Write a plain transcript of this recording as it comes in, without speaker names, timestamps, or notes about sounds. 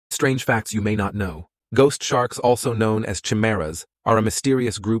Strange facts you may not know. Ghost sharks, also known as chimeras, are a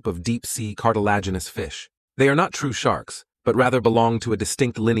mysterious group of deep-sea cartilaginous fish. They are not true sharks, but rather belong to a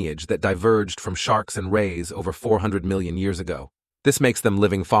distinct lineage that diverged from sharks and rays over 400 million years ago. This makes them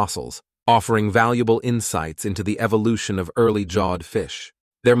living fossils, offering valuable insights into the evolution of early jawed fish.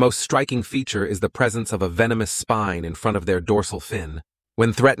 Their most striking feature is the presence of a venomous spine in front of their dorsal fin.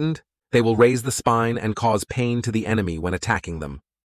 When threatened, they will raise the spine and cause pain to the enemy when attacking them.